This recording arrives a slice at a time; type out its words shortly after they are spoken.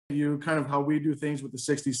you kind of how we do things with the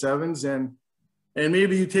 67s, and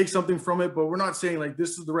maybe you take something from it, but we're not saying like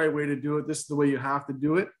this is the right way to do it. This is the way you have to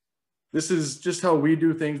do it. This is just how we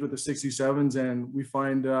do things with the 67s, and we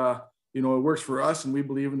find, you know, it works for us, and we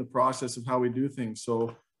believe in the process of how we do things.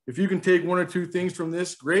 So if you can take one or two things from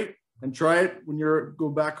this, great, and try it when you're go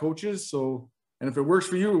back coaches. So, and if it works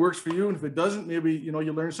for you, it works for you. And if it doesn't, maybe, you know,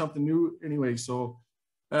 you learn something new anyway. So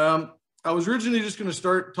I was originally just going to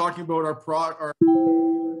start talking about our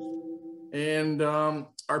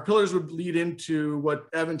pillars would lead into what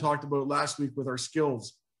Evan talked about last week with our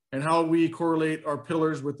skills and how we correlate our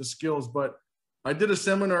pillars with the skills. But I did a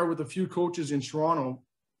seminar with a few coaches in Toronto,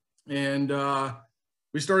 and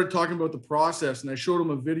we started talking about the process, and I showed him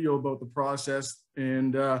a video about the process,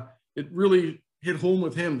 and it really hit home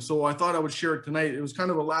with him. So I thought I would share it tonight. It was kind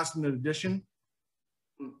of a last minute addition.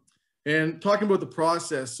 And talking about the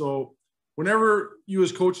process. So whenever you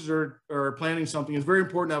as coaches are planning something, it's very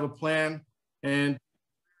important to have a plan and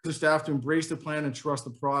the staff to embrace the plan and trust the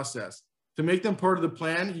process. To make them part of the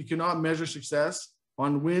plan, you cannot measure success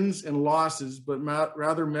on wins and losses, but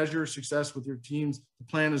rather measure success with your team's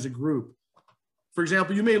plan as a group. For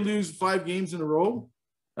example, you may lose 5 games in a row,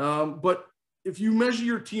 but if you measure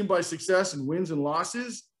your team by success and wins and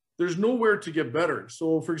losses, there's nowhere to get better.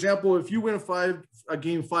 So for example, if you win a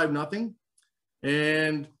game 5-0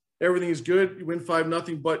 and everything is good, you win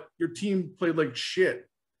 5-0, but your team played like shit.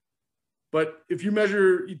 But if you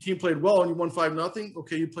measure your team played well and you won 5-0,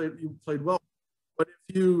 okay, you played well. But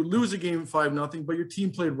if you lose a game 5-0, but your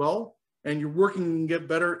team played well and you're working and get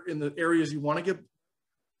better in the areas you want to get,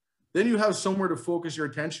 then you have somewhere to focus your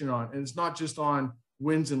attention on. And it's not just on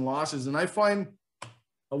wins and losses. And I find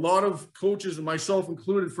a lot of coaches, and myself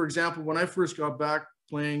included, for example, when I first got back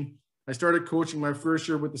playing, I started coaching my first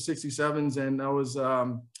year with the 67s, and I was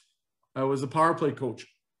a power play coach.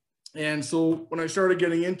 And so when I started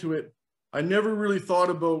getting into it, I never really thought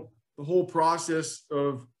about the whole process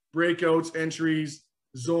of breakouts, entries,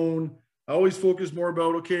 zone. I always focused more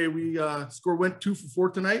about, okay, we went 2 for 4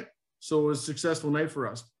 tonight, so it was a successful night for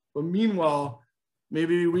us. But meanwhile,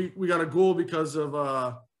 maybe we got a goal because of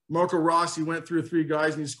Marco Rossi went through 3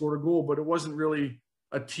 guys and he scored a goal, but it wasn't really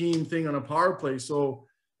a team thing on a power play. So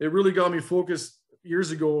it really got me focused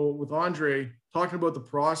years ago with Andre, talking about the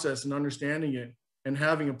process and understanding it and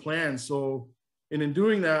having a plan. So, and in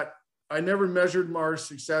doing that, I never measured our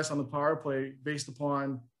success on the power play based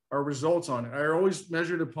upon our results on it. I always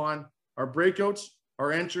measured upon our breakouts,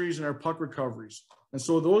 our entries, and our puck recoveries. And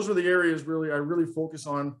so those were the areas I really focused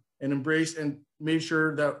on and embraced and made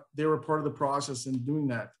sure that they were part of the process in doing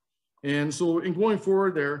that. And so in going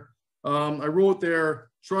forward there, I wrote there,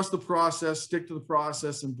 trust the process, stick to the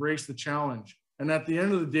process, embrace the challenge. And at the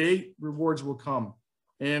end of the day, rewards will come.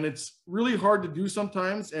 And it's really hard to do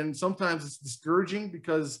sometimes. And sometimes it's discouraging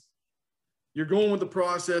because you're going with the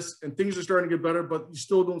process and things are starting to get better, but you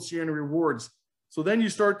still don't see any rewards. So then you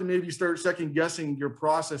start second guessing your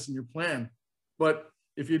process and your plan. But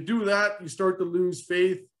if you do that, you start to lose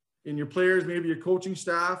faith in your players, maybe your coaching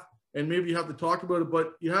staff, and maybe you have to talk about it,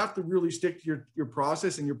 but you have to really stick to your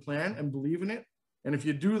process and your plan and believe in it. And if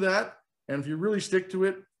you do that, and if you really stick to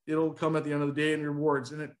it, it'll come at the end of the day in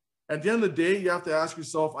rewards. And at the end of the day, you have to ask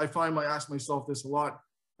yourself, I ask myself this a lot.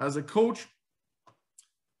 As a coach,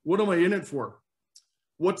 what am I in it for?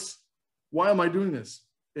 Why am I doing this?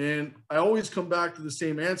 And I always come back to the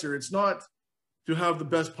same answer. It's not to have the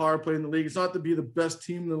best power play in the league. It's not to be the best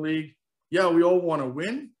team in the league. Yeah, we all want to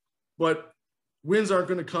win, but wins aren't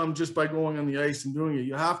going to come just by going on the ice and doing it.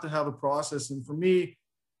 You have to have a process. And for me,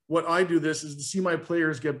 what I do this is to see my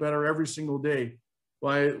players get better every single day.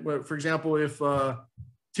 For example, if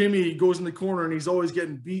Timmy goes in the corner and he's always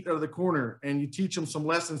getting beat out of the corner, and you teach him some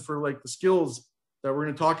lessons for like the skills that we're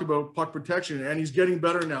going to talk about, puck protection, and he's getting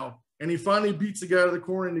better now. And he finally beats the guy out of the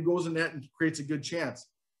corner and he goes in net and creates a good chance.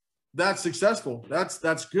 That's successful. That's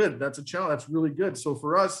good. That's a challenge. That's really good. So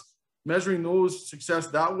for us, measuring those success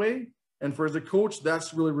that way, and for the coach,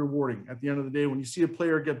 that's really rewarding at the end of the day. When you see a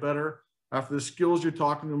player get better after the skills you're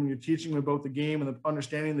talking to them, when you're teaching them about the game and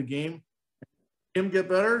understanding the game, him get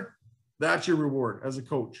better, that's your reward as a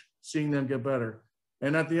coach, seeing them get better.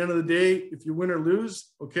 And at the end of the day, if you win or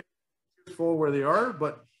lose, okay, fall where they are,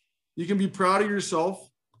 but you can be proud of yourself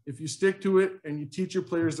if you stick to it and you teach your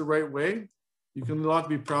players the right way. You can a lot to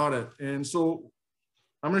be proud of. And so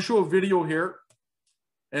I'm going to show a video here.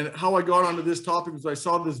 And how I got onto this topic was I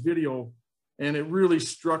saw this video and it really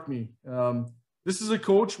struck me. This is a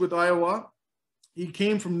coach with Iowa. He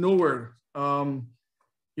came from nowhere.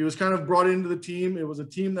 He was kind of brought into the team. It was a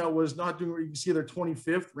team that was not doing, you can see they're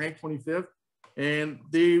 25th, ranked 25th, and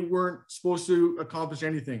they weren't supposed to accomplish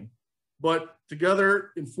anything. but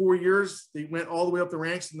together in 4 years, they went all the way up the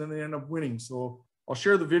ranks and then they ended up winning. So I'll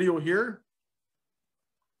share the video here.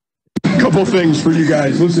 Couple things for you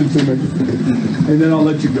guys. Listen to me, and then I'll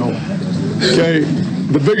let you go. Okay,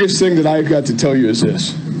 the biggest thing that I've got to tell you is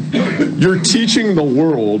this. You're teaching the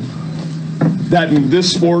world that in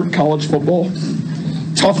this sport, college football,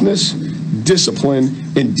 toughness, discipline,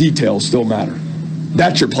 and details still matter.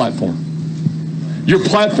 That's your platform. Your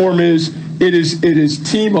platform is it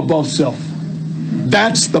is team above self.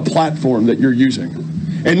 That's the platform that you're using.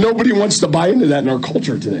 And nobody wants to buy into that in our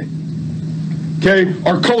culture today. Okay,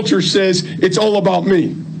 our culture says it's all about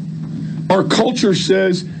me. Our culture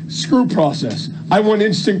says screw process. I want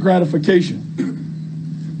instant gratification.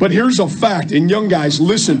 But here's a fact, and young guys,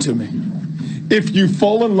 listen to me. If you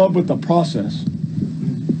fall in love with the process,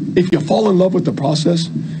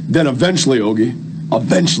 then eventually, Ogie,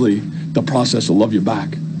 the process will love you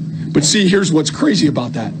back. But see, here's what's crazy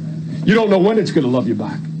about that. You don't know when it's going to love you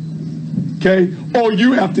back. Okay? All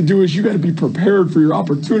you have to do is you got to be prepared for your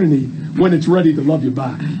opportunity when it's ready to love you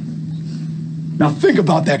back. Now think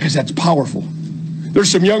about that, because that's powerful. There's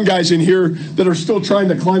some young guys in here that are still trying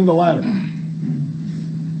to climb the ladder.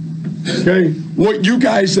 Okay? What you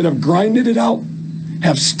guys that have grinded it out,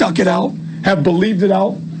 have stuck it out, have believed it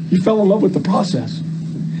out, you fell in love with the process.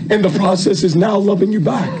 And the process is now loving you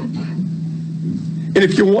back. And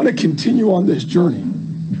if you want to continue on this journey,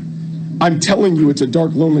 I'm telling you, it's a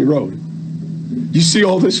dark, lonely road. You see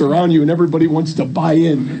all this around you and everybody wants to buy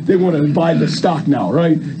in. They want to buy the stock now,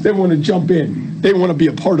 right? They want to jump in. They want to be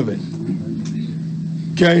a part of it.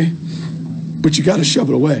 Okay? But you got to shove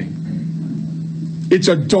it away. It's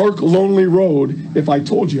a dark, lonely road. If I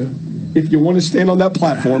told you, if you want to stand on that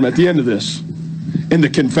platform at the end of this and the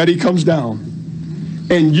confetti comes down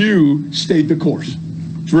and you stayed the course,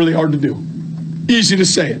 it's really hard to do. Easy to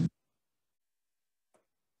say it.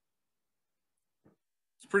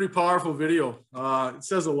 Pretty powerful video. It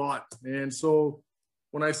says a lot. And so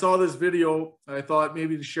when I saw this video, I thought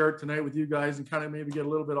maybe to share it tonight with you guys and kind of maybe get a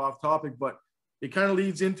little bit off topic, but it kind of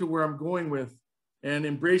leads into where I'm going with and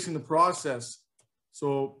embracing the process.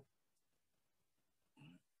 So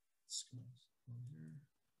just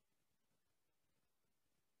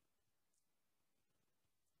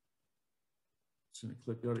going to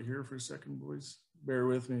click out of here for a second, boys. Bear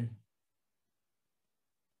with me.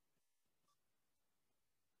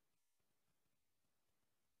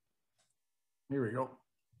 Here we go.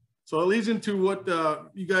 So it leads into what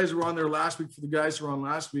you guys were on there last week, for the guys who were on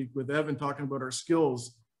last week with Evan talking about our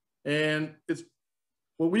skills. And it's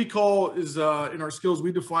what we call is in our skills,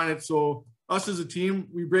 we define it. So us as a team,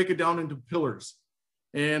 we break it down into pillars.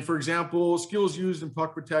 And for example, skills used in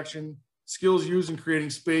puck protection, skills used in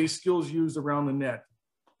creating space, skills used around the net.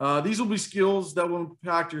 These will be skills that will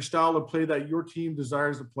impact your style of play that your team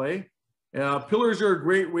desires to play. Pillars are a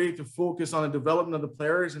great way to focus on the development of the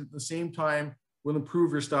players and at the same time will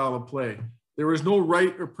improve your style of play. There is no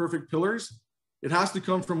right or perfect pillars. It has to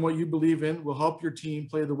come from what you believe in will help your team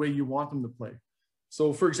play the way you want them to play.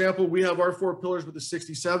 So for example, we have our 4 pillars with the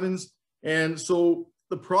 67s. And so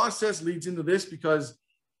the process leads into this because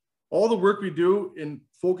all the work we do in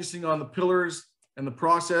focusing on the pillars and the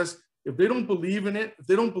process, if they don't believe in it, if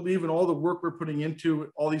they don't believe in all the work we're putting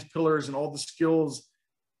into all these pillars and all the skills,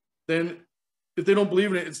 then if they don't believe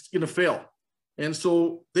in it, it's going to fail. And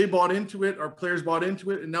so they bought into it, our players bought into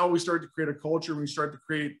it, and now we start to create a culture, and we start to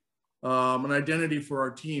create an identity for our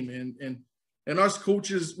team. And us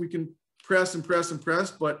coaches, we can press and press and press,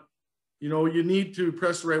 but you know, you need to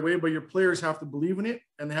press the right way, but your players have to believe in it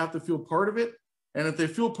and they have to feel part of it. And if they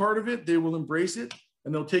feel part of it, they will embrace it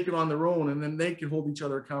and they'll take it on their own, and then they can hold each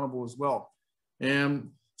other accountable as well. And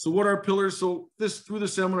so what are pillars? So through the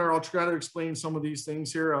seminar, I'll try to explain some of these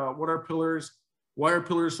things here. What are pillars? Why are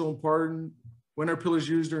pillars so important? When are pillars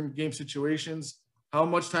used during game situations? How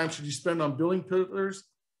much time should you spend on building pillars?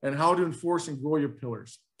 And how to enforce and grow your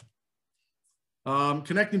pillars.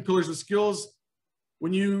 Connecting pillars with skills.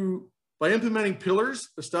 By implementing pillars,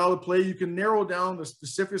 the style of play, you can narrow down the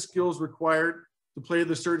specific skills required to play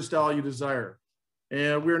the certain style you desire.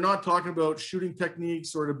 And we're not talking about shooting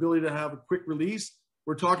techniques or the ability to have a quick release.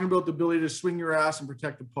 We're talking about the ability to swing your ass and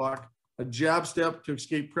protect the puck, a jab step to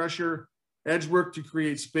escape pressure, edge work to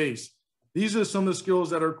create space. These are some of the skills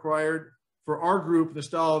that are required for our group, the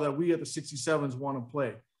style that we at the 67s want to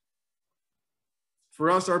play. For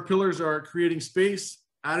us, our pillars are creating space,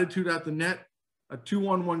 attitude at the net, a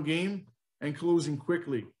 2-on-1 game, and closing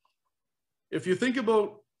quickly. If you think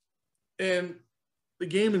about the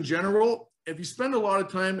game in general, if you spend a lot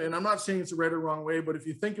of time, and I'm not saying it's a right or wrong way, but if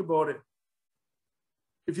you think about it,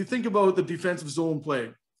 if you think about the defensive zone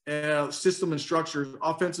play, system and structure,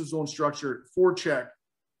 offensive zone structure, forecheck.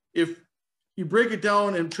 If you break it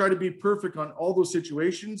down and try to be perfect on all those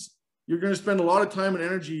situations, you're going to spend a lot of time and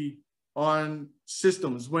energy on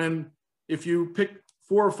systems. When if you pick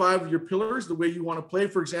 4 or 5 of your pillars, the way you want to play,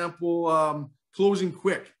 for example, closing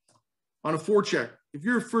quick on a forecheck. If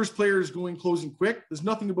your first player is going closing quick, there's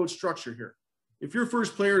nothing about structure here. If your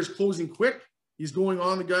first player is closing quick, he's going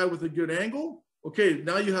on the guy with a good angle. Okay,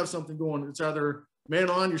 now you have something going. It's either man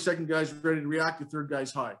on, your second guy's ready to react, your third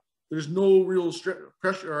guy's high. There's no real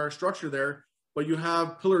pressure or structure there, but you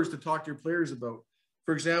have pillars to talk to your players about.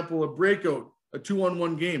 For example, a breakout, a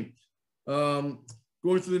 2-on-1 game, going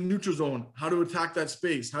through the neutral zone, how to attack that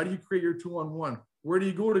space. How do you create your 2-on-1? Where do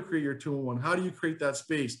you go to create your 2-on-1? How do you create that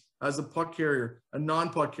space as a puck carrier, a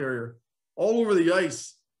non-puck carrier? All over the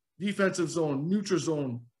ice, defensive zone, neutral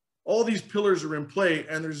zone, all these pillars are in play,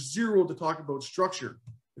 and there's zero to talk about structure.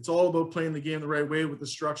 It's all about playing the game the right way with the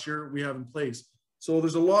structure we have in place. So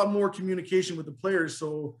there's a lot more communication with the players.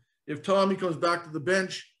 So if Tommy comes back to the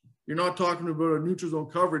bench, you're not talking about a neutral zone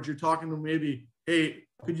coverage. You're talking to maybe, hey,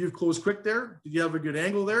 could you have closed quick there? Did you have a good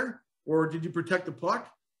angle there? Or did you protect the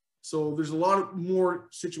puck? So there's a lot more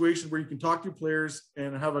situations where you can talk to your players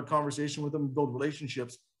and have a conversation with them and build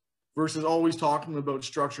relationships versus always talking about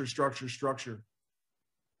structure, structure, structure.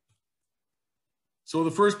 So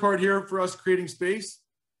the first part here for us creating space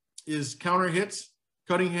is counter hits,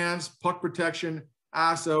 cutting hands, puck protection,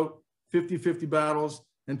 ass out, 50-50 battles,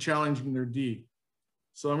 and challenging their D.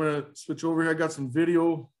 So I'm going to switch over here. I got some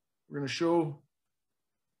video we're going to show.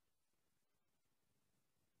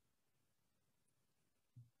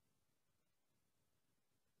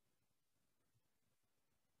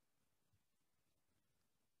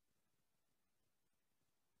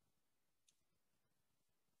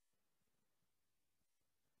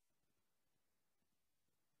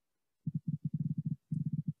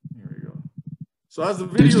 So as the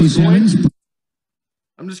video is going,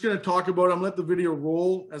 I'm just going to talk about it. I'm going to let the video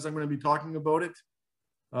roll as I'm going to be talking about it.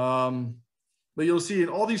 But you'll see in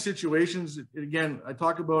all these situations, again, I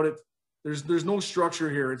talk about it. There's no structure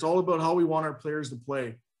here. It's all about how we want our players to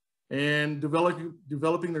play and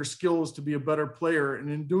developing their skills to be a better player. And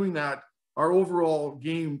in doing that, our overall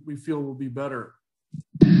game, we feel, will be better.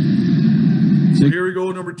 So here we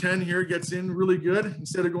go. Number 10 here gets in really good.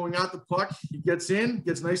 Instead of going at the puck, he gets in,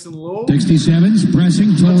 gets nice and low. 67's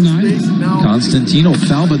pressing, 12-9. Constantino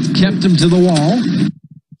fell, but kept him to the wall.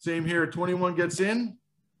 Same here. 21 gets in.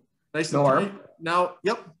 Nice and tight. Now,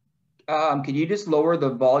 yep. Can you just lower the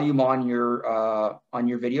volume on your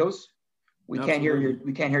videos? We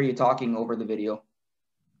Absolutely. can't hear you talking over the video.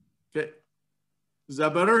 Okay. Is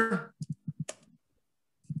that better?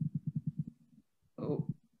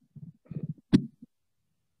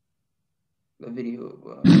 The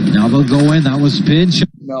video. Now they'll go in. That was pitch.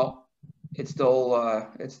 No, it's still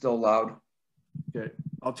loud. Okay,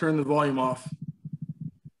 I'll turn the volume off.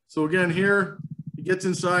 So again, here he gets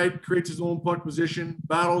inside, creates his own puck position,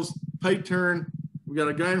 battles, tight turn. We got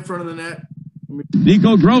a guy in front of the net.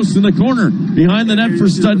 Nico Gross in the corner behind the net for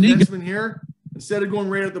Studnicka. Here, instead of going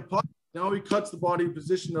right at the puck, now he cuts the body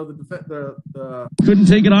position of the couldn't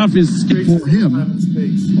take it off his skip for him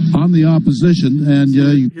on the opposition. And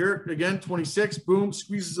here again, 26, boom,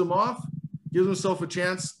 squeezes him off, gives himself a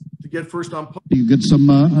chance to get first on puck. You get some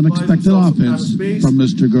unexpected offense from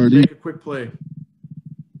Mr. Gardy. Make a quick play.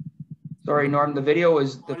 Sorry, Norm. The video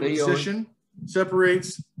is the video. Position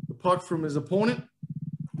separates the puck from his opponent,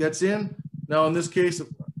 gets in. Now in this case,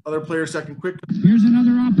 other player second quick. Here's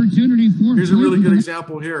another opportunity for. Here's a really good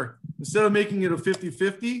example here. Instead of making it a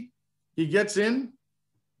 50-50, he gets in.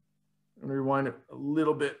 I'm going to rewind it a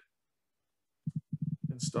little bit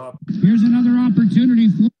and stop. Here's another opportunity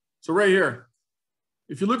for. So right here,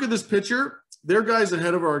 if you look at this picture, their guy's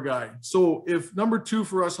ahead of our guy. So if number 2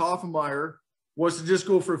 for us, Hoffenmeyer, was to just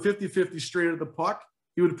go for a 50-50 straight at the puck,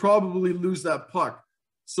 he would probably lose that puck.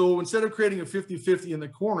 So instead of creating a 50-50 in the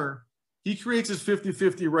corner, he creates his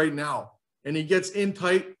 50-50 right now. And he gets in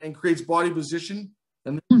tight and creates body position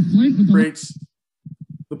and then creates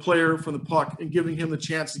the player from the puck and giving him the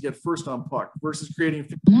chance to get first on puck versus creating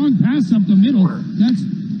a long pass up the middle. That's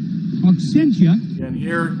Oxentia. Again,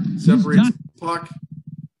 here separates the puck.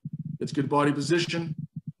 It's good body position.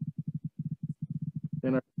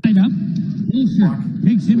 And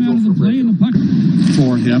takes him out of the play and the puck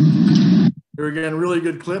for him. Here again, really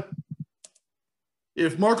good clip.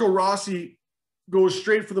 If Marco Rossi goes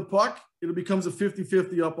straight for the puck, it becomes a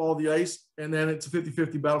 50-50 up all the ice, and then it's a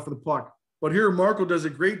 50-50 battle for the puck. But here, Marco does a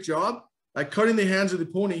great job at cutting the hands of the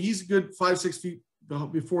opponent. He's a good 5-6 feet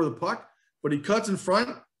before the puck, but he cuts in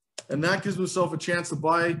front, and that gives himself a chance to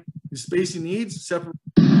buy His spacing needs, separate.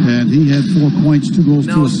 And he had 4 points, 2 goals,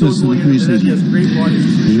 2 assists in the preseason. He has great body.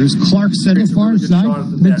 Here's Clarkson at the far side.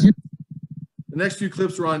 The next few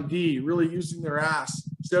clips are on D, really using their ass,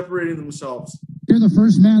 separating themselves. You're the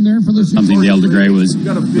first man there for the something Dale DeGray was. You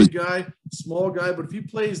got a big guy, small guy, but if he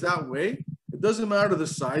plays that way, it doesn't matter the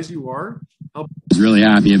size you are. I was really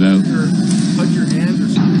happy about. Cut your hands or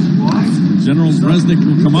squeeze you off. General Resnick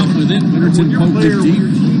will come up with it. Winterton poke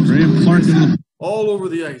 15. Graham Clark all over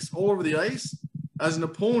the ice, all over the ice. As an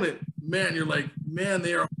opponent, man, you're like, man,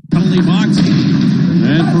 they are penalty box.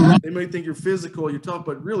 They might think you're physical, you're tough,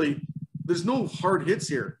 but really, there's no hard hits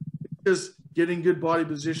here. It's just getting good body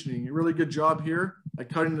positioning. A really good job here at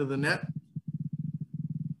cutting to the net.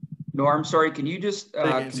 Norm, sorry, can you just...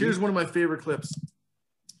 here's one of my favorite clips.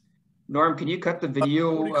 Norm, can you cut the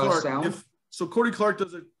video sound? So Cody Clark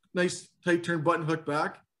does a nice tight turn button hook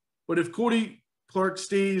back, but if Cody Clark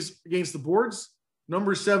stays against the boards,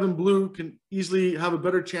 number 7 blue can easily have a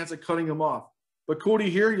better chance at cutting him off. But Cody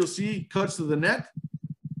here, you'll see, cuts to the net,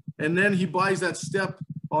 and then he buys that step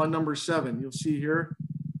on number 7. You'll see here.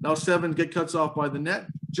 Now 7 cuts off by the net,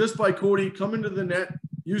 just by Cody coming to the net,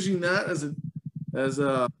 using that as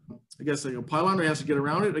I guess like a pylon. He has to get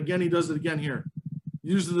around it. Again, he does it again here.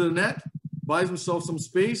 Uses the net, buys himself some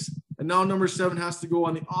space, and now number 7 has to go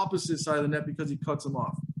on the opposite side of the net because he cuts him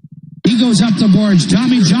off. He goes up the boards.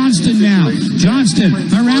 Tommy Johnston now. Johnston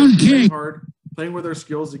around King. Hard, playing with our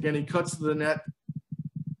skills. Again, he cuts to the net.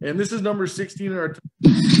 And this is number 16 in our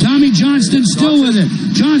Tommy Johnston still with it.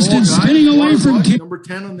 Johnston spinning away from King. Number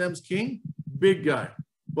 10 on them's King. Big guy.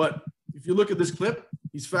 But if you look at this clip,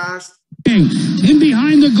 he's fast. King in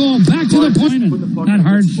behind the goal. Back to the point. That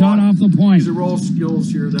hard shot off the point. These are all skills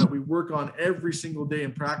here that we work on every single day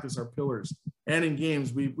in practice, our pillars. And in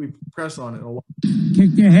games, we press on it a lot.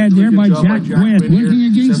 Kicked ahead there by Jack Quinn. Working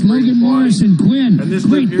against Logan Morris and Quinn. And this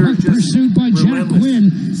great puck pursuit by Jack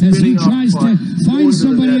Quinn as he tries to find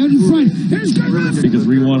somebody out in front. There's really take a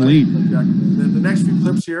 3-1 lead. And then the next few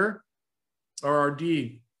clips here are our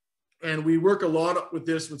D. And we work a lot with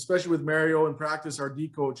this, especially with Mario in practice, our D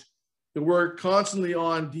coach. To work constantly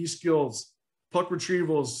on D skills, puck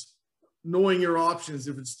retrievals, knowing your options.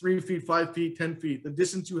 If it's 3 feet, 5 feet, 10 feet, the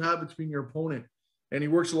distance you have between your opponent. And he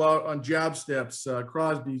works a lot on jab steps,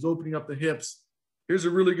 Crosby's opening up the hips. Here's a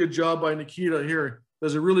really good job by Nikita here.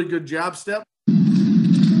 Does a really good jab step.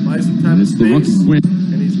 Buys some time and space,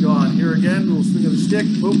 and he's gone. Here again, little swing of the stick.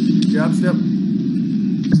 Boom, jab step.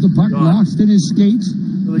 As the puck lost in his skates,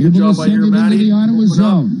 really good job by here, Matty. The Ottawa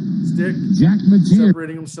zone. Stick, Jack Mateer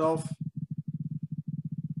separating himself.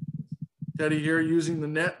 Teddy here using the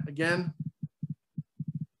net again.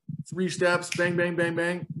 3 steps, bang, bang, bang,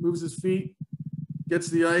 bang. Moves his feet, gets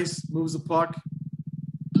the ice, moves the puck.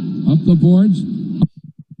 Up the boards.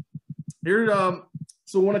 Here,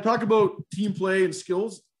 so when I talk about team play and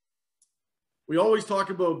skills, we always talk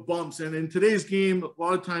about bumps. And in today's game, a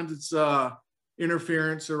lot of times it's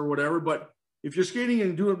interference or whatever. But if you're skating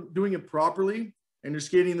and doing it properly, and you're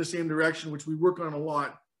skating in the same direction, which we work on a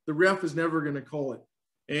lot, the ref is never going to call it.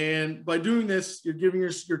 And by doing this, you're giving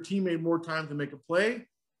your teammate more time to make a play.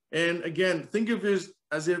 And again, think of it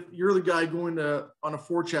as if you're the guy going on a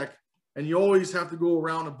forecheck, and you always have to go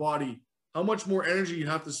around a body. How much more energy you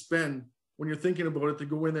have to spend when you're thinking about it to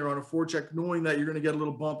go in there on a forecheck, knowing that you're going to get a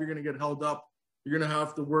little bump, you're going to get held up, you're going to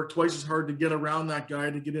have to work twice as hard to get around that guy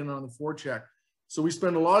to get in on the forecheck. So we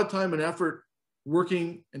spend a lot of time and effort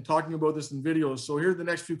working and talking about this in videos. So here the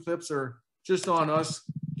next few clips are just on us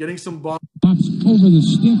getting some bumps over the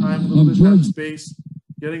stick, time, a little bit of space,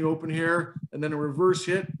 getting open here, and then a reverse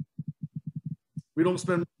hit. We don't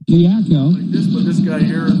spend like this, but this guy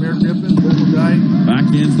here, Mayor Pippin, local guy,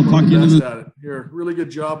 backhands the puck into the at it. Here, really good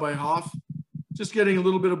job by Hoff. Just getting a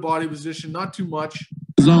little bit of body position, not too much.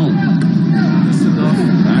 Zone. Just enough.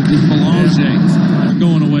 Back is Belanger.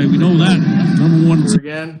 Going away. We know that. Number 1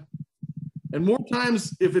 again. And more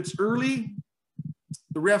times, if it's early,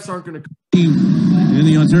 the refs aren't going to. In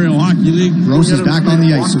the Ontario Hockey League, Gross is back on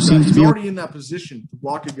the ice, so seems to be already in that position to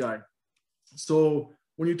block a guy. So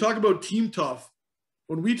when you talk about team tough,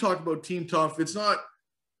 when we talk about team tough, it's not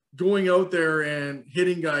going out there and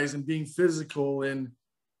hitting guys and being physical and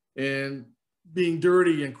being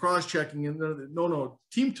dirty and cross-checking. And no.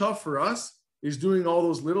 Team tough for us is doing all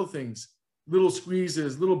those little things, little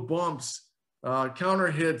squeezes, little bumps, counter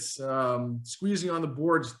hits, squeezing on the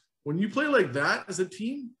boards. When you play like that as a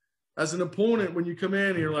team, as an opponent, when you come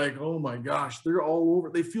in and you're like, oh my gosh, they're all over.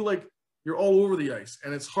 They feel like you're all over the ice,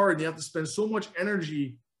 and it's hard. You have to spend so much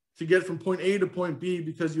energy to get from point A to point B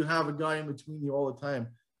because you have a guy in between you all the time.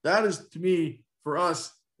 That is, to me, for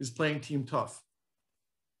us, is playing team tough.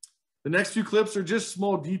 The next few clips are just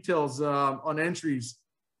small details on entries.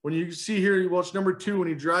 When you see here, you watch number 2, when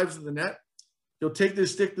he drives to the net, he'll take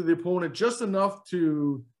this stick to the opponent just enough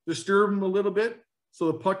to disturb him a little bit, so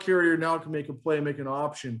the puck carrier now can make a play, make an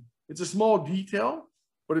option. It's a small detail,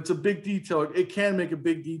 but it's a big detail. It can make a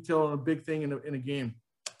big detail and a big thing in a game.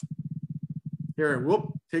 Here,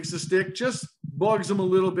 whoop, takes the stick, just bugs him a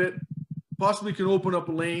little bit, possibly can open up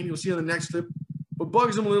a lane. You'll see on the next clip, but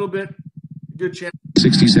bugs him a little bit, good chance.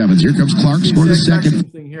 67. Here comes Clark for the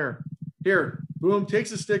second. Thing here. Here, boom, takes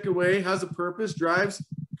the stick away, has a purpose, drives,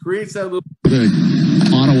 creates that little. Good.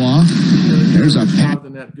 Ottawa. There's a shot at the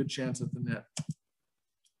net. Good chance at the net.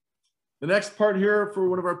 The next part here for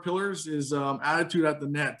one of our pillars is attitude at the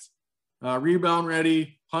net. Rebound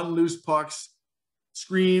ready, hunt loose pucks,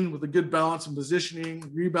 screen with a good balance and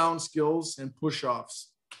positioning, rebound skills, and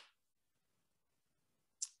push-offs.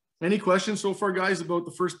 Any questions so far, guys, about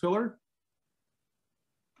the first pillar?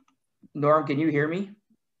 Norm, can you hear me?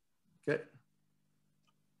 Okay.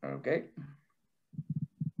 Okay.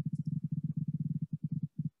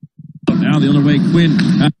 Now the other way, Quinn.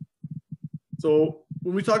 So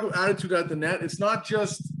when we talk about attitude at the net, it's not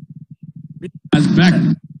just back.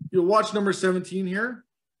 You'll watch number 17 here.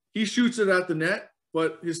 He shoots it at the net,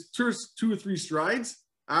 but his first 2 or 3 strides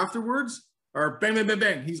afterwards are bang, bang, bang,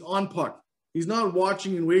 bang. He's on puck. He's not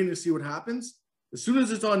watching and waiting to see what happens. As soon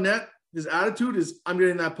as it's on net, his attitude is, I'm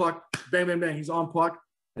getting that puck, bang, bang, bang. He's on puck,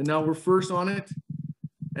 and now we're first on it,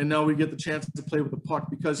 and now we get the chance to play with the puck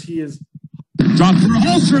because he is. Drop through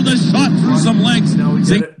Holster, the shot through some legs. Now we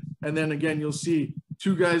get it. And then again, you'll see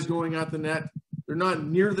 2 guys going at the net. They're not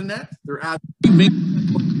near the net. They're at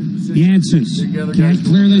Janssens can't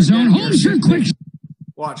clear the zone. Holster, quick.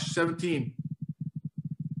 Watch, 17.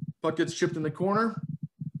 Puck gets chipped in the corner.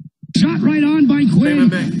 Shot right on by Quinn. Bang,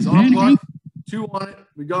 bang, bang. He's on puck. 2 on it.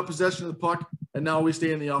 We got possession of the puck, and now we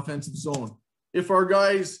stay in the offensive zone. If our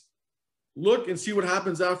guys look and see what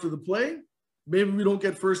happens after the play, maybe we don't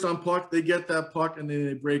get first on puck. They get that puck, and then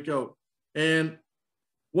they break out. And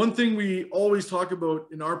one thing we always talk about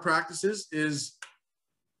in our practices is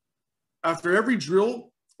after every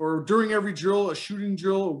drill or during every drill, a shooting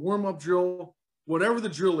drill, a warm-up drill, whatever the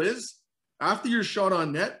drill is, after your shot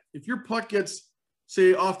on net, if your puck gets,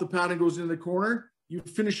 say, off the pad and goes into the corner, you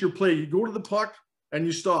finish your play. You go to the puck and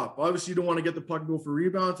you stop. Obviously, you don't want to get the puck and go for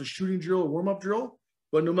rebound. It's a shooting drill, a warm-up drill.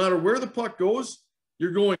 But no matter where the puck goes,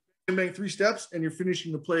 you're going bang, bang, 3 steps, and you're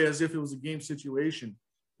finishing the play as if it was a game situation.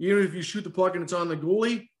 Even if you shoot the puck and it's on the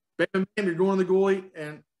goalie, bam, bam, you're going to the goalie,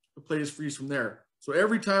 and the play is freeze from there. So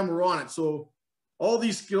every time we're on it. So all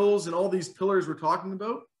these skills and all these pillars we're talking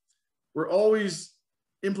about, we're always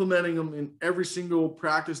implementing them in every single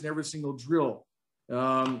practice and every single drill.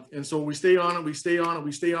 And so we stay on it, we stay on it,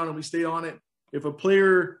 we stay on it, we stay on it. If a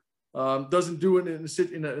player doesn't do it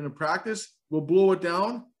in a practice, we'll blow it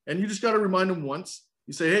down. And you just got to remind them once.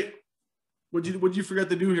 You say, hey, what'd you forget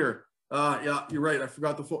to do here? Yeah, you're right. I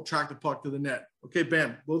forgot to track the puck to the net. Okay,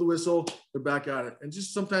 bam, blow the whistle. They're back at it. And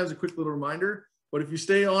just sometimes a quick little reminder. But if you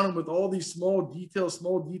stay on them with all these small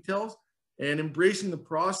details, and embracing the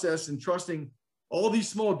process and trusting all these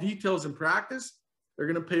small details in practice, they're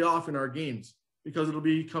going to pay off in our games because it'll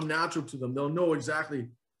become natural to them. They'll know exactly, if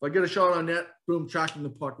I get a shot on net, boom, tracking the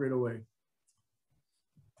puck right away.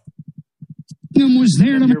 Was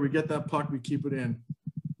there here we get that puck, we keep it in.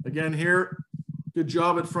 Again here, good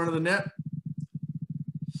job at front of the net.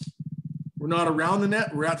 We're not around the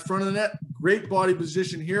net, we're at front of the net. Great body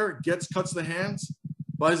position here, cuts the hands,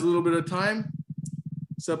 buys a little bit of time,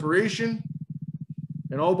 separation,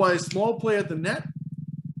 and all by a small play at the net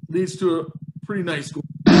leads to a pretty nice goal.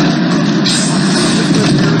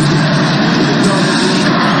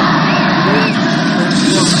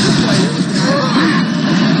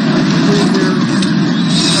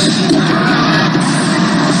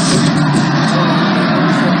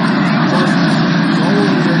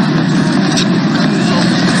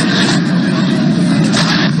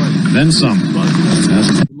 Then some.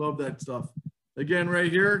 Love that stuff. Again, right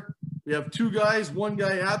here, we have 2 guys, 1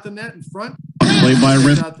 guy at the net in front. Play by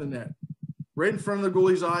Rip. At the net, right in front of the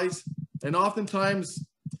goalie's eyes. And oftentimes,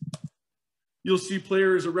 you'll see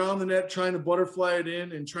players around the net trying to butterfly it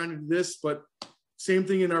in and trying to do this. But same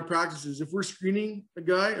thing in our practices. If we're screening a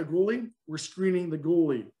goalie, we're screening the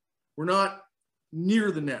goalie. We're not near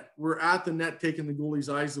the net. We're at the net taking the goalie's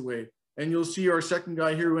eyes away. And you'll see our second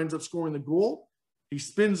guy here who ends up scoring the goal. He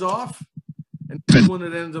spins off, and this one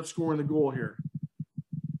that ends up scoring the goal here.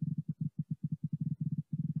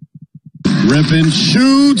 Rippin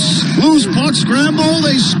shoots, loose puck scramble.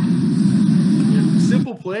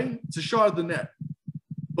 Simple play. It's a shot at the net.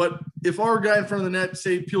 But if our guy in front of the net,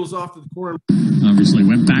 say, peels off to the corner. Obviously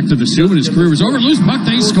went back to the shoe and his career was over. Loose puck,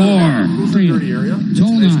 they score. Goes to the dirty area.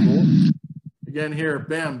 Toll Nice nine. goal. Again here,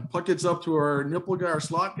 bam. Puck gets up to our nipple guy, our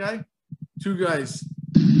slot guy. Two guys.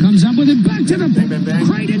 Comes up with it back to the Bang, bang, bang.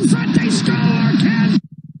 right in front. They score. Ken.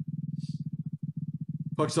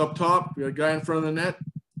 Puck's up top. We got a guy in front of the net.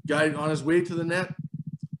 Guy on his way to the net.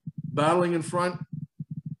 Battling in front.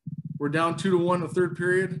 We're down 2-1 in the third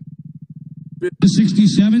period. The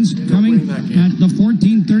 67s coming at the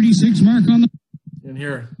 14:36 mark on the. And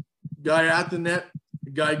here, guy at the net.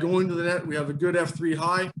 The guy going to the net. We have a good F3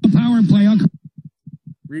 high. Power play.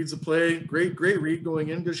 Reads the play. Great read going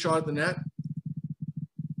in. Good shot at the net.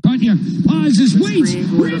 Konya pauses, waits,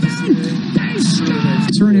 rebound. They score.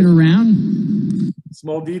 Turn it around.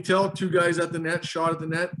 Small detail. Two guys at the net. Shot at the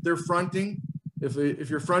net. They're fronting. If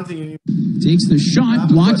you're fronting and you Takes the shot,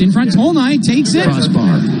 blocked in front. Tolnai takes it.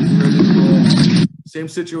 Crossbar. Same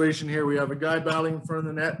situation here. We have a guy battling in front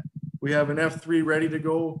of the net. We have an F3 ready to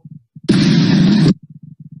go.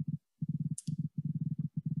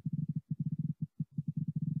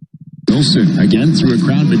 Wilson again through a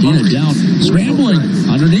crowd. Medina down, scrambling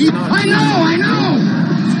underneath. I know.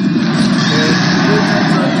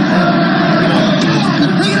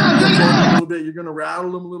 A little bit, you're going to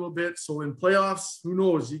rattle them a little bit. So in playoffs, who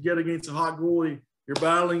knows? You get against a hot goalie, you're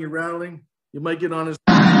battling, you're rattling. You might get on his.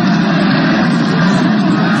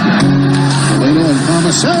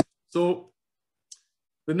 So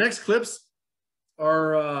the next clips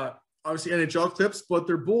are obviously NHL clips, but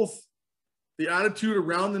they're both the attitude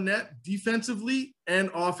around the net defensively and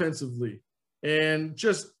offensively. And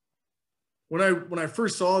just when I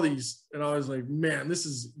first saw these, and I was like, man, this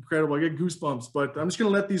is incredible. I get goosebumps, but I'm just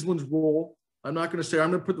going to let these ones roll. I'm not going to say,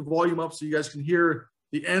 I'm going to put the volume up so you guys can hear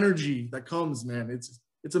the energy that comes, man.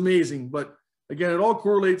 It's amazing. But again, it all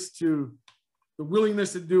correlates to the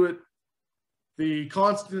willingness to do it, the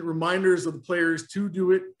constant reminders of the players to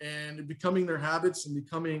do it, and becoming their habits and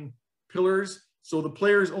becoming pillars. So the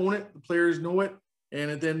players own it, the players know it,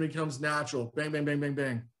 and it then becomes natural. Bang, bang, bang, bang,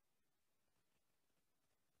 bang.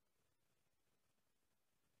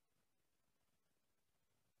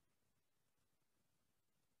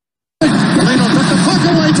 Put the puck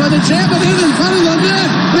away, trying to jam it in front of the net.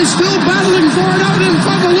 They're still battling for it out in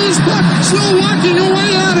front of the loose puck. Still walking away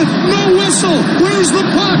at it. No whistle. Where's the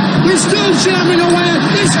puck? They're still jamming away at it.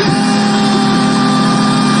 They score!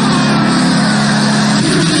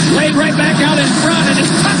 Laid right back out in front, and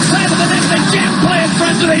it's puck side of the net. They jam play in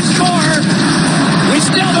front, so they score. We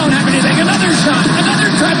still don't have anything. Another shot. Another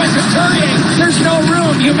try by Couturier. There's no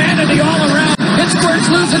room. Humanity all around. It squirts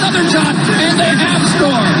loose. Another shot, and they have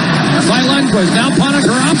scored. By Lundqvist. Now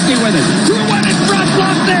Ponikarovsky with it. 2-1 in front.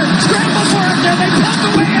 Blocked there. Scramble for it there. They pumped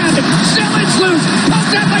away at it. Still it's loose.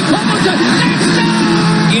 Pumped out by Kovalchuk. They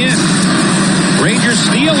score! In. Rangers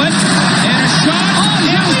steal it. And a shot. Oh,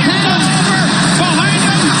 yeah, it's over. Behind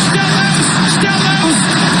him. Still loose. Still loose.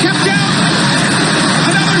 Kept out.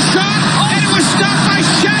 Another shot. And it was stopped by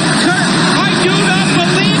Shattenkirk. I do not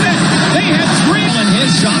believe it. They had three. And his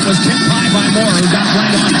shot was tipped high by Moore, who got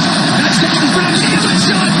right on it. That's down in front. Neal's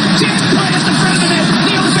shot. Jam play at the front of it.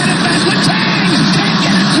 Neal bit it back. Letang can't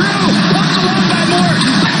get it through. Pumped along by Moore.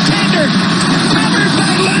 Backhander. Covered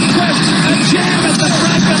by Lundqvist. A jam at the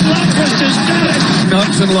front, but Lundqvist has done it.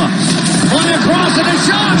 Hooks and looks. One across and a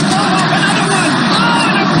shot. Oh, another one. Oh,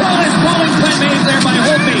 and a Polish bowling play made there by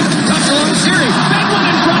Holtby. Comes along Siri. Big one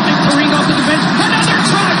in front. And Kareem off the defense. Another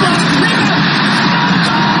try. Rebound.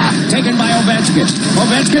 Taken by Ovechkin.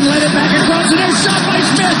 Ovechkin led it back across and a shot by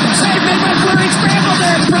Smith. Save made by Fleury. Scramble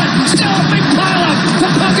there in front. Still a big pile up. The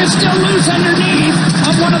puck is still loose underneath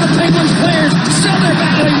of one of the Penguins players. Still they're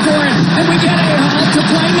battling for it. And we get a halt to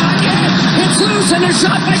play. Not yet. It's loose and a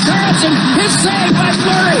shot by Carlson. His save by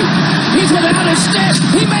Fleury. He's without his stick.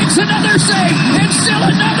 He makes another save. And still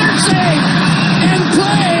another save. And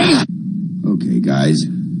play. Okay, guys.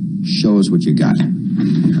 Show us what you got.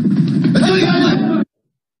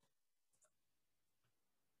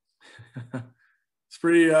 It's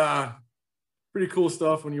pretty cool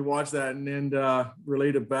stuff when you watch that and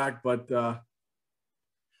relate it back. But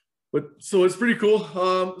so it's pretty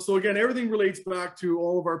cool. So again, everything relates back to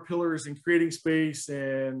all of our pillars and creating space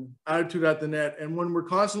and attitude at the net. And when we're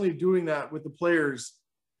constantly doing that with the players,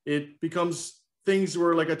 it becomes things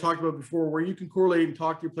where, like I talked about before, where you can correlate and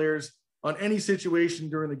talk to your players on any situation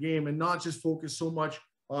during the game and not just focus so much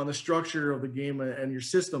on the structure of the game and your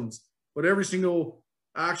systems, but every single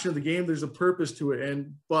action of the game, there's a purpose to it.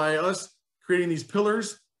 And by us creating these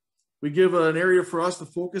pillars, we give an area for us to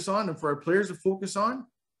focus on and for our players to focus on.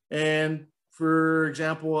 And for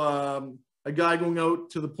example, a guy going out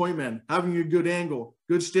to the point man, having a good angle,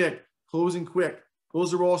 good stick, closing quick.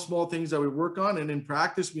 Those are all small things that we work on, and in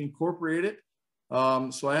practice we incorporate it.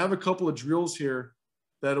 So I have a couple of drills here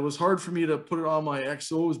that it was hard for me to put it on my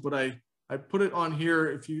XOs, but I put it on here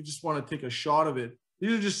if you just want to take a shot of it.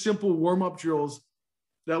 These are just simple warm-up drills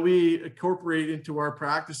that we incorporate into our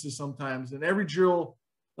practices sometimes. And every drill,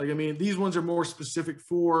 like, I mean, these ones are more specific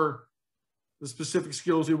for the specific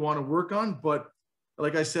skills we want to work on. But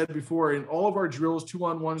like I said before, in all of our drills,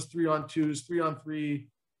 2-on-1s, 3-on-2s, 3-on-3,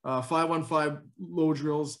 5-on-5 low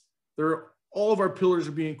drills, all of our pillars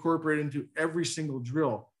are being incorporated into every single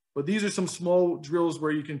drill. But these are some small drills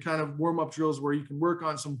where you can kind of warm up drills where you can work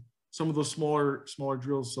on some of those smaller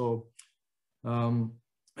drills. So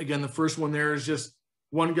again, the first one there is just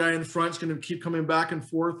one guy in the front is going to keep coming back and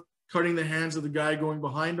forth, cutting the hands of the guy going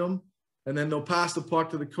behind them. And then they'll pass the puck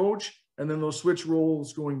to the coach, and then they'll switch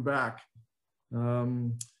roles going back.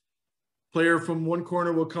 Player from one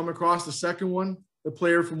corner will come across the second one. The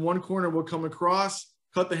player from one corner will come across,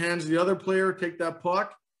 cut the hands of the other player, take that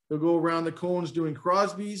puck. They'll go around the cones doing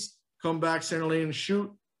Crosby's, come back center lane and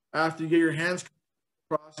shoot. After you get your hands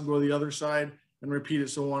across and go to the other side and repeat it,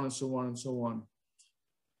 so on and so on and so on.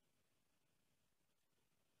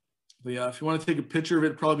 But yeah, if you want to take a picture of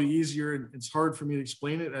it, probably easier. It's hard for me to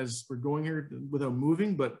explain it as we're going here without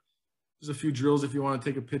moving, but there's a few drills if you want to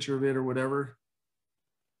take a picture of it or whatever.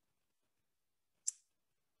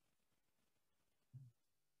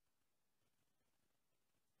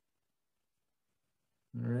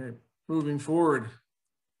 All right, moving forward.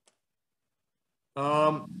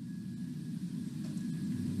 You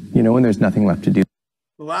know when there's nothing left to do.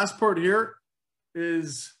 The last part here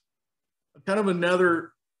is kind of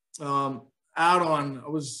another add-on. I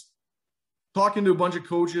was talking to a bunch of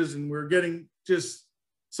coaches, and we're getting just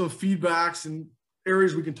some feedbacks and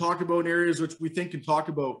areas we can talk about and areas which we think can talk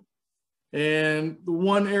about. And the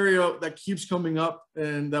one area that keeps coming up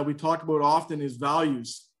and that we talk about often is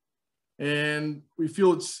values. And we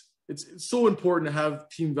feel it's so important to have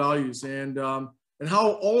team values, and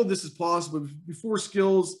how all of this is possible. Before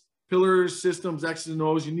skills, pillars, systems, X's and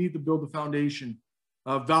O's, you need to build the foundation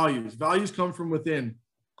of values. Values come from within.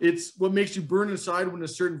 It's what makes you burn inside when a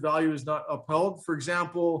certain value is not upheld. For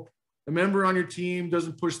example, a member on your team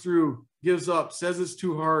doesn't push through, gives up, says it's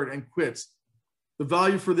too hard, and quits. The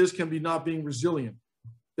value for this can be not being resilient.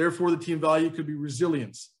 Therefore, the team value could be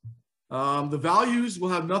resilience. The values will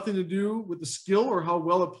have nothing to do with the skill or how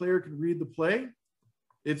well a player can read the play.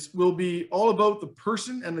 It will be all about the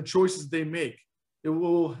person and the choices they make. It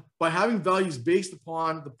will, by having values based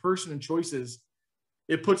upon the person and choices,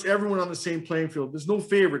 it puts everyone on the same playing field. There's no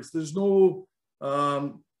favorites. There's no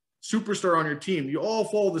superstar on your team. You all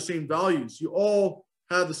follow the same values. You all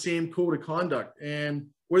have the same code of conduct. And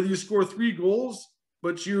whether you score 3 goals,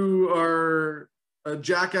 but you are a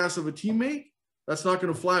jackass of a teammate, that's not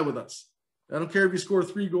going to fly with us. I don't care if you score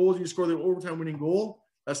 3 goals, you score the overtime winning goal.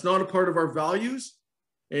 That's not a part of our values.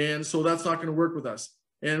 And so that's not going to work with us.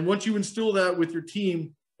 And once you instill that with your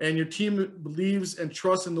team, and your team believes and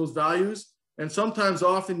trusts in those values, and sometimes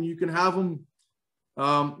often you can have them,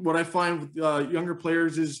 what I find with younger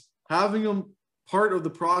players is having them part of the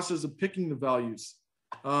process of picking the values.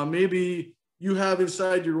 Maybe you have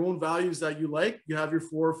inside your own values that you like. You have your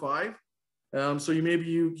 4 or 5. So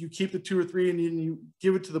you keep the 2 or 3 and you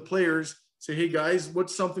give it to the players. Say, hey guys,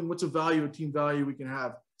 what's a value, a team value we can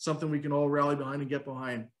have, something we can all rally behind and get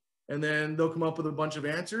behind. And then they'll come up with a bunch of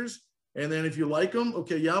answers. And then if you like them,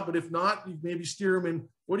 okay, yeah, but if not, you maybe steer them in.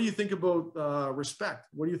 What do you think about respect?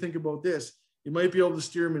 What do you think about this? You might be able to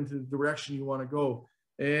steer them into the direction you want to go.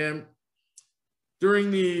 And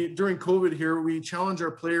during COVID here, we challenge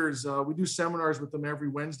our players. We do seminars with them every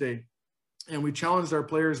Wednesday, and we challenged our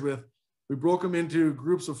players with, we broke them into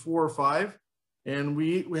groups of 4 or 5, and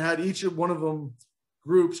we had each of one of them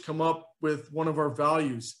groups come up with one of our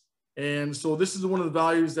values. And so this is one of the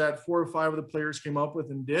values that 4 or 5 of the players came up with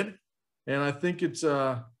and did. And I think it's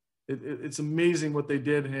amazing what they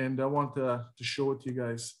did, and I want to show it to you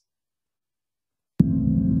guys.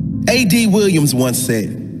 A.D. Williams once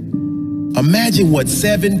said, "Imagine what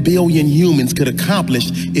 7 billion humans could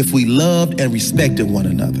accomplish if we loved and respected one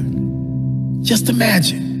another." Just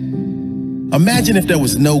imagine. Imagine if there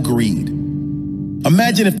was no greed.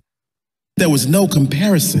 Imagine if there was no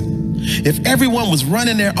comparison. If everyone was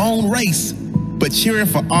running their own race, but cheering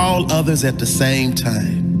for all others at the same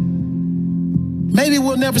time. Maybe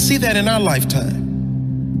we'll never see that in our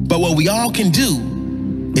lifetime. But what we all can do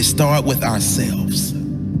is start with ourselves.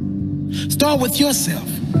 Start with yourself.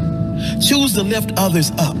 Choose to lift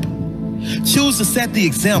others up. Choose to set the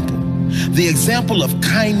example of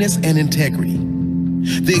kindness and integrity.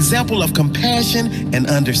 the example of compassion and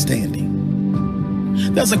understanding.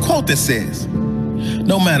 There's a quote that says,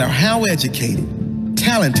 no matter how educated,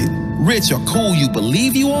 talented, rich, or cool you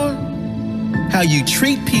believe you are, how you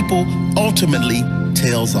treat people ultimately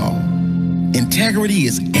tells all. Integrity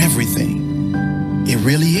is everything. It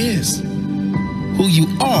really is. Who you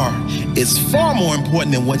are is far more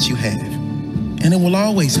important than what you have, and it will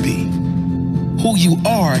always be. Who you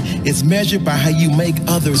are is measured by how you make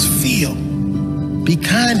others feel. Be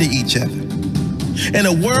kind to each other. In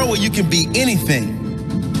a world where you can be anything,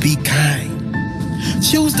 be kind.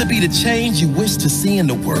 Choose to be the change you wish to see in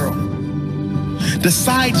the world.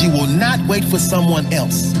 Decide you will not wait for someone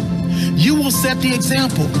else. You will set the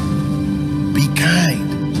example. Be kind.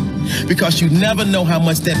 Because you never know how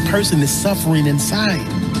much that person is suffering inside.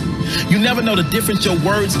 You never know the difference your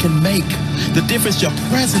words can make, the difference your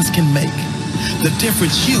presence can make, the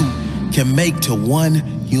difference you can make to one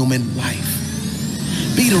human life.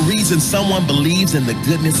 Be the reason someone believes in the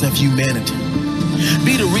goodness of humanity.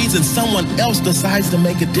 Be the reason someone else decides to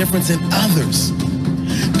make a difference in others.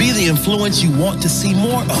 Be the influence you want to see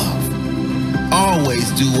more of.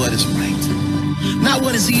 Always do what is right, not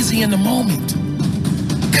what is easy in the moment.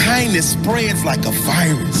 Kindness spreads like a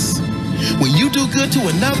virus. When you do good to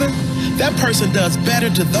another, that person does better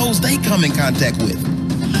to those they come in contact with.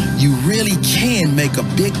 You really can make a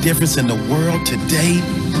big difference in the world today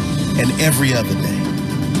and every other day.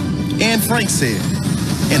 Anne Frank said,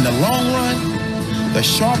 in the long run, the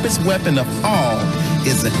sharpest weapon of all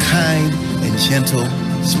is a kind and gentle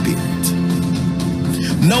spirit.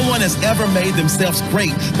 No one has ever made themselves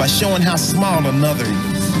great by showing how small another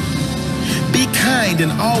is. Be kind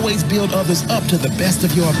and always build others up to the best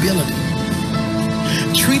of your ability.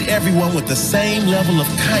 Treat everyone with the same level of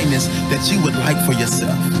kindness that you would like for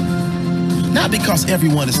yourself. Not because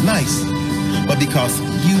everyone is nice, but because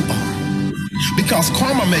you are. Because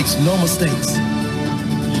karma makes no mistakes.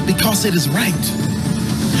 Because it is right.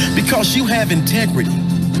 Because you have integrity.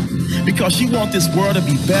 Because you want this world to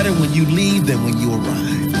be better when you leave than when you arrive.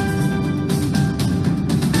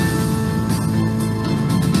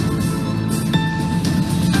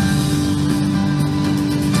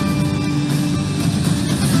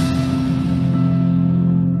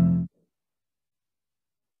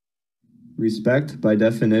 Respect, by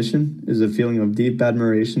definition, is a feeling of deep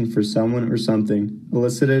admiration for someone or something,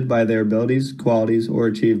 elicited by their abilities, qualities, or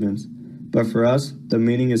achievements. But for us, the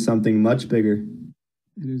meaning is something much bigger.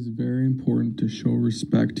 It is very important to show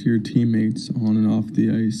respect to your teammates on and off the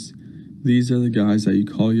ice. These are the guys that you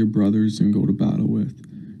call your brothers and go to battle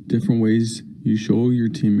with. Different ways you show your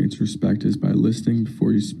teammates respect is by listening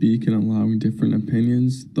before you speak and allowing different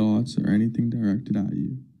opinions, thoughts, or anything directed at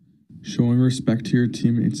you. Showing respect to your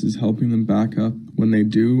teammates is helping them back up when they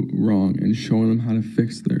do wrong and showing them how to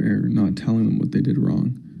fix their error, not telling them what they did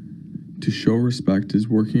wrong. To show respect is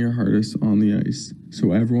working your hardest on the ice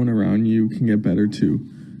so everyone around you can get better too,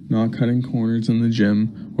 not cutting corners in the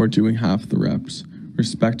gym or doing half the reps.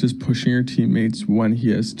 Respect is pushing your teammates when he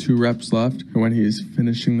has 2 reps left or when he is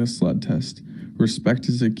finishing the sled test. Respect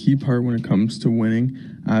is a key part when it comes to winning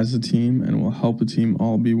as a team and will help a team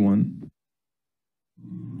all be one.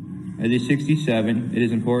 At age 67, it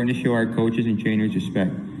is important to show our coaches and trainers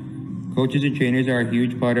respect. Coaches and trainers are a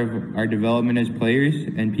huge part of our development as players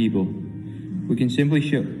and people. We can simply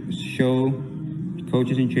show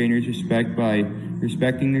coaches and trainers respect by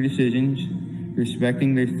respecting their decisions,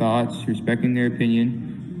 respecting their thoughts, respecting their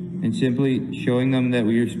opinion, and simply showing them that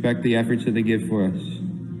we respect the efforts that they give for us.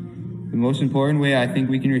 The most important way I think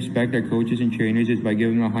we can respect our coaches and trainers is by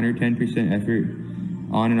giving them 110% effort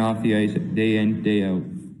on and off the ice, day in, day out.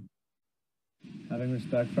 Having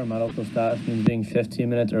respect for our medical staff means being 15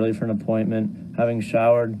 minutes early for an appointment, having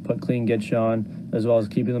showered, put clean gets on, as well as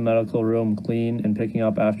keeping the medical room clean and picking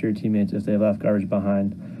up after your teammates if they left garbage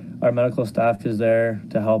behind. Our medical staff is there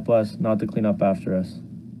to help us, not to clean up after us.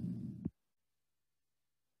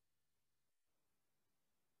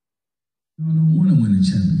 I don't want to win a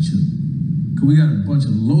championship because we got a bunch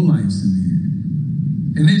of lowlifes in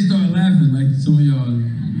here. And they start laughing like some of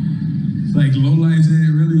y'all. Like lowlifes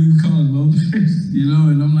ain't really, you call it lowlifes, you know?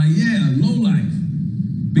 And I'm like, yeah, lowlife.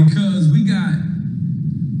 Because we got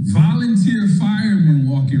volunteer firemen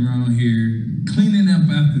walking around here cleaning up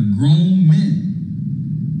after grown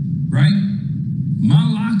men, right? My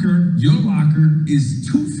locker, your locker, is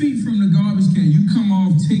 2 feet from the garbage can. You come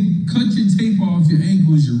off, cut your tape off your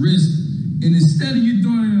ankles, your wrist, and instead of you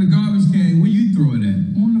throwing it in the garbage can, where you throw it at?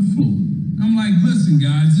 On the floor. I'm like, listen,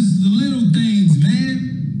 guys, this is the little things, man.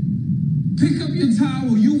 Pick up your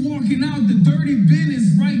towel. You walking out, the dirty bin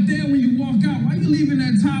is right there when you walk out. Why are you leaving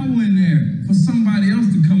that towel in there for somebody else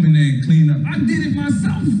to come in there and clean up? I did it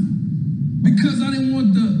myself because I didn't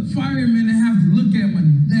want the firemen to have to look at my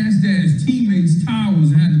nasty ass teammates'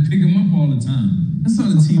 towels and had to pick them up all the time. I saw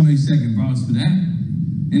the teammates that can vouch for that.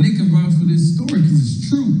 And they can vouch for this story because it's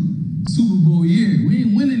true. Super Bowl year, we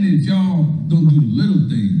ain't winning it if y'all don't do the little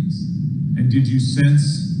things. And did you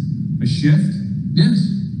sense a shift? Yes,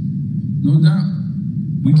 no doubt.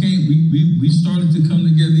 We started to come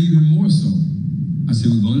together even more so. I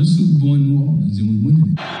said, we're going to the Super Bowl in New Orleans and we're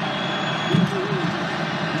winning it.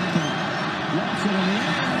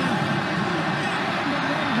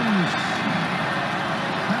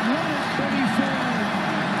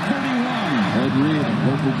 Ed Reed, a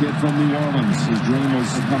local kid from New Orleans. His dream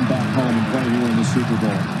was to come back home and play here in the Super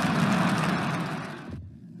Bowl.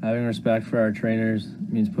 Having respect for our trainers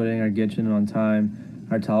means putting our kitchen on time.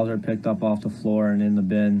 Our towels are picked up off the floor and in the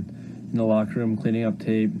bin. In the locker room, cleaning up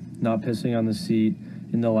tape, not pissing on the seat.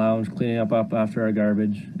 In the lounge, cleaning up after our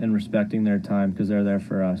garbage, and respecting their time because they're there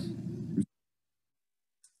for us.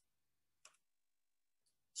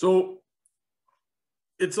 So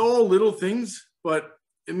it's all little things, but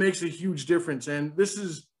it makes a huge difference. And this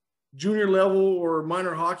is junior level or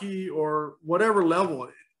minor hockey or whatever level.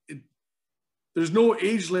 There's no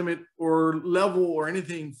age limit or level or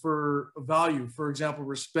anything for a value. For example,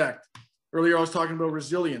 respect. Earlier I was talking about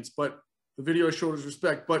resilience, but the video showed us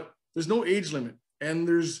respect, but there's no age limit and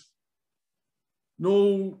there's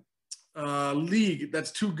no league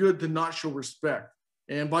that's too good to not show respect.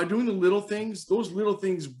 And by doing the little things, those little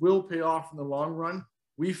things will pay off in the long run.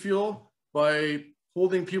 We feel by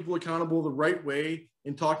holding people accountable the right way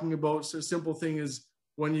and talking about a simple thing is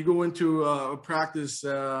when you go into a practice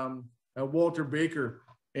at Walter Baker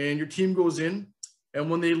and your team goes in and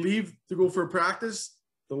when they leave to go for a practice,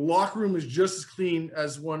 the locker room is just as clean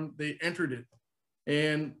as when they entered it.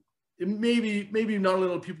 And it maybe not a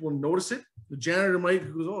lot of people will notice it. The janitor might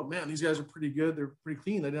go, oh man, these guys are pretty good. They're pretty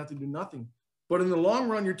clean. They didn't have to do nothing. But in the long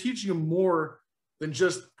run, you're teaching them more than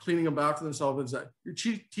just cleaning them after themselves. You're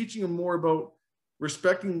teaching them more about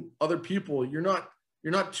respecting other people. You're not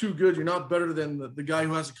too good. You're not better than the guy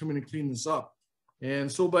who has to come in and clean this up. And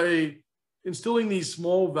so by instilling these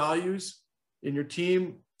small values in your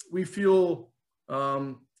team, we feel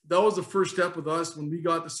that was the first step with us when we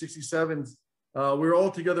got the 67s. We were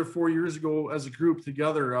all together 4 years ago as a group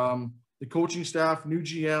together. The coaching staff, new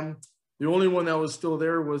GM. The only one that was still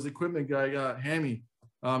there was the equipment guy, Hammy.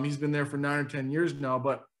 He's been there for 9 or 10 years now.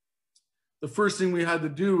 But the first thing we had to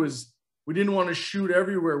do is we didn't want to shoot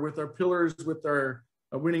everywhere with our pillars, with our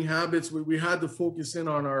winning habits. We had to focus in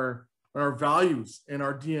on our values and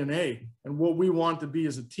our DNA and what we want to be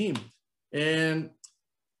as a team. And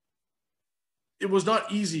it was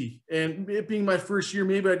not easy. And it being my first year,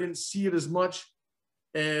 maybe I didn't see it as much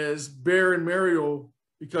as Bear and Mario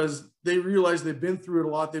because they realized they've been through it a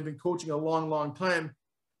lot. They've been coaching a long, long time.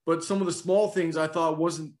 But some of the small things I thought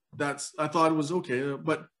I thought it was okay.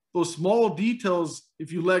 But those small details,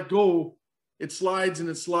 if you let go, it slides and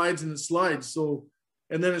it slides and it slides. So,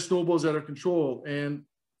 and then it snowballs out of control. And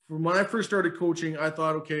from when I first started coaching, I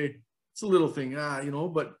thought, okay, it's a little thing,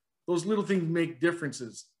 but those little things make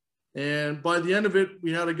differences. And by the end of it,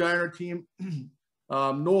 we had a guy on our team,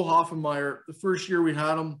 Noel Hoffenmeyer. The first year we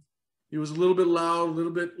had him, he was a little bit loud,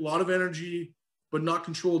 a lot of energy, but not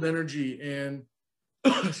controlled energy. And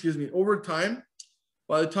excuse me, over time,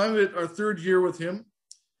 by the time of our third year with him,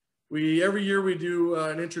 every year we do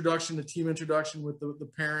an introduction, a team introduction with the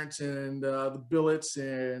parents and the billets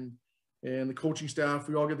and the coaching staff.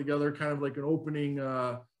 We all get together, kind of like an opening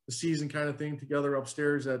the season kind of thing together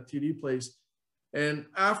upstairs at TD Place. And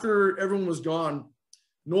after everyone was gone,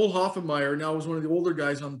 Noel Hoffenmeyer, now was one of the older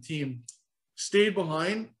guys on the team, stayed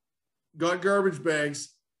behind, got garbage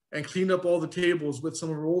bags, and cleaned up all the tables with some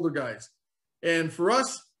of our older guys. And for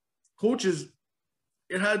us coaches,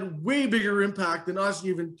 it had way bigger impact than us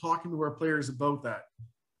even talking to our players about that.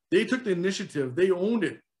 They took the initiative. They owned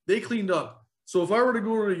it. They cleaned up. So if I were to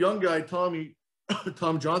go to a young guy,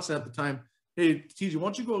 Tom Johnson at the time, hey, TJ, why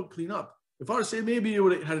don't you go clean up? If I were to say, maybe it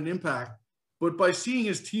would have had an impact. But by seeing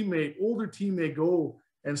his older teammate go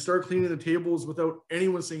and start cleaning the tables without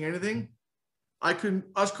anyone saying anything,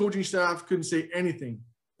 us coaching staff couldn't say anything.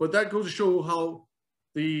 But that goes to show how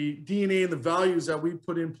the DNA and the values that we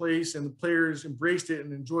put in place and the players embraced it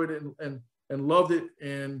and enjoyed it and loved it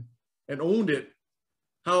and owned it.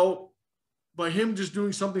 How by him just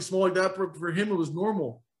doing something small like that, for him, it was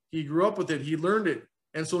normal. He grew up with it. He learned it.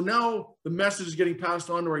 And so now the message is getting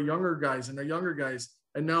passed on to our younger guys.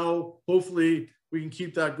 And now hopefully we can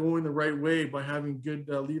keep that going the right way by having good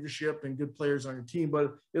leadership and good players on your team.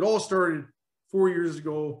 But it all started 4 years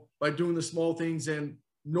ago by doing the small things and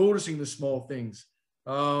noticing the small things.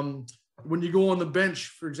 when you go on the bench,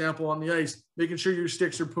 for example, on the ice, making sure your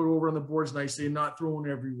sticks are put over on the boards nicely and not thrown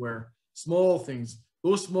everywhere. Small things.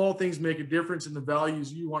 Those small things make a difference in the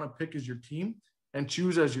values you want to pick as your team and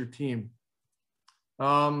choose as your team.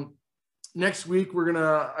 Next week,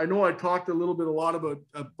 I know I talked a lot about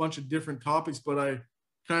a bunch of different topics, but I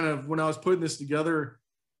kind of, when I was putting this together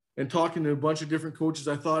and talking to a bunch of different coaches,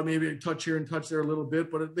 I thought maybe I'd touch here and touch there a little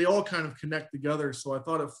bit, but they all kind of connect together. So I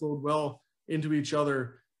thought it flowed well into each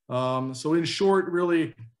other. So in short,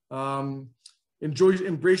 really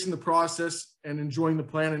embracing the process and enjoying the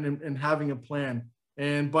plan and having a plan.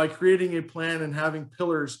 And by creating a plan and having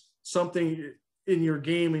pillars, something in your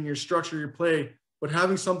game, in your structure, your play, but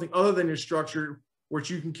having something other than your structure, which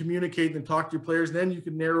you can communicate and talk to your players, and then you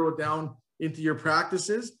can narrow it down into your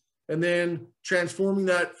practices, and then transforming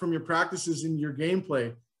that from your practices into your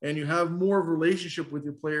gameplay. And you have more of a relationship with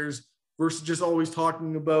your players versus just always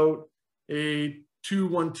talking about a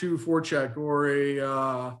 2-1-2 forecheck or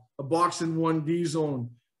a box in 1 D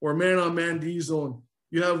zone or man-on-man D zone.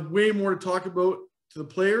 You have way more to talk about to the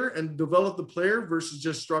player and develop the player versus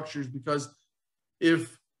just structures, because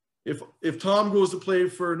if Tom goes to play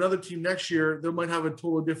for another team next year, they might have a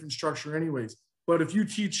totally different structure anyways. But if you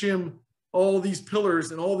teach him all these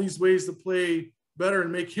pillars and all these ways to play better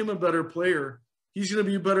and make him a better player, he's going to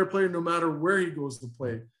be a better player no matter where he goes to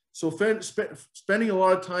play. So spending a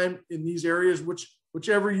lot of time in these areas,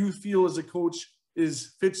 whichever you feel as a coach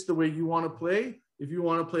fits the way you want to play. If you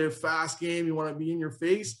want to play a fast game, you want to be in your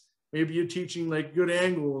face, maybe you're teaching like good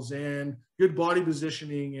angles and good body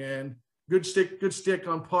positioning and good stick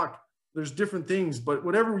on puck. There's different things, but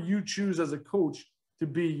whatever you choose as a coach to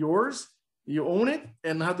be yours, you own it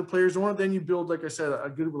and have the players own it. Then you build, like I said, a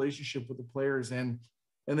good relationship with the players. And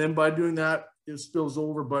then by doing that, it spills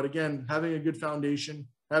over. But again, having a good foundation,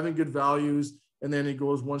 having good values, and then it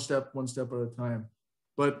goes one step at a time.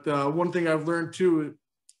 But one thing I've learned too,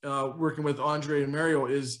 working with Andre and Mario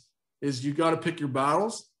is you got to pick your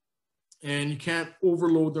battles and you can't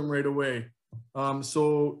overload them right away.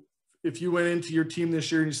 So if you went into your team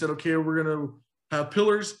this year and you said, okay, we're going to have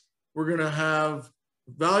pillars, we're going to have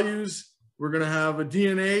values, we're going to have a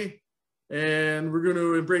DNA, and we're going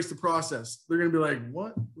to embrace the process. They're going to be like,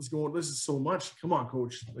 what is going on? This is so much. Come on,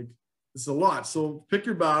 coach. Like, this is a lot. So pick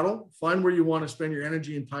your battle, find where you want to spend your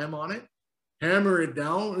energy and time on it, hammer it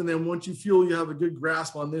down. And then once you feel you have a good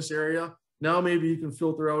grasp on this area, now maybe you can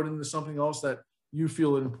filter out into something else that you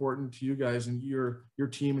feel is important to you guys and your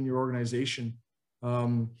team and your organization.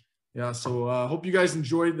 So hope you guys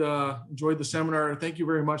enjoyed the seminar. Thank you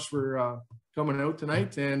very much for coming out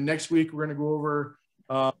tonight. And next week, we're going to go over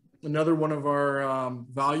another one of our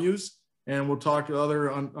values, and we'll talk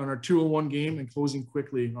on our 2-on-1 game and closing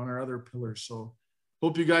quickly on our other pillars. So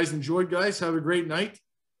hope you guys enjoyed, guys. Have a great night.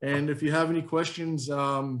 And if you have any questions,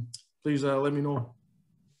 please let me know.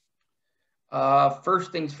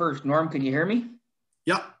 First things first, Norm, can you hear me?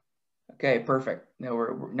 Yeah. Okay, perfect. Now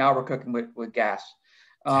we're cooking with gas.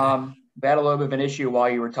 We had a little bit of an issue while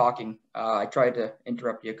you were talking. I tried to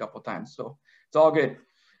interrupt you a couple of times, so it's all good.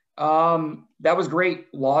 That was great.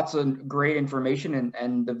 Lots of great information,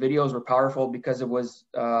 and the videos were powerful because it was,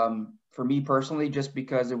 for me personally, just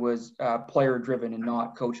because it was player driven and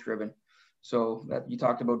not coach driven. So that you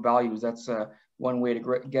talked about values. That's one way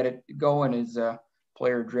to get it going is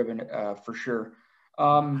player driven for sure.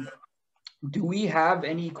 Do we have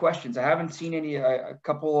any questions? I haven't seen any, a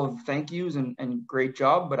couple of thank yous and great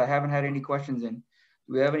job, but I haven't had any questions in.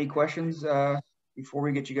 Do we have any questions before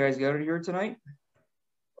we get you guys out of here tonight?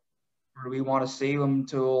 Or do we want to save them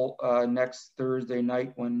till next Thursday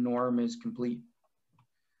night when Norm is complete?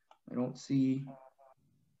 I don't see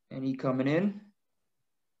any coming in.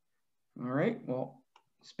 All right, well,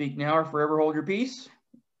 speak now or forever hold your peace.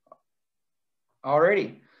 All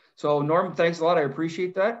righty. So Norm, thanks a lot. I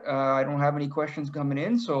appreciate that. I don't have any questions coming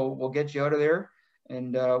in, so we'll get you out of there,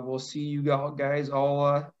 and we'll see you guys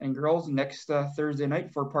all and girls next Thursday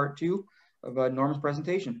night for part 2 of Norm's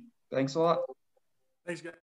presentation. Thanks a lot. Thanks, guys.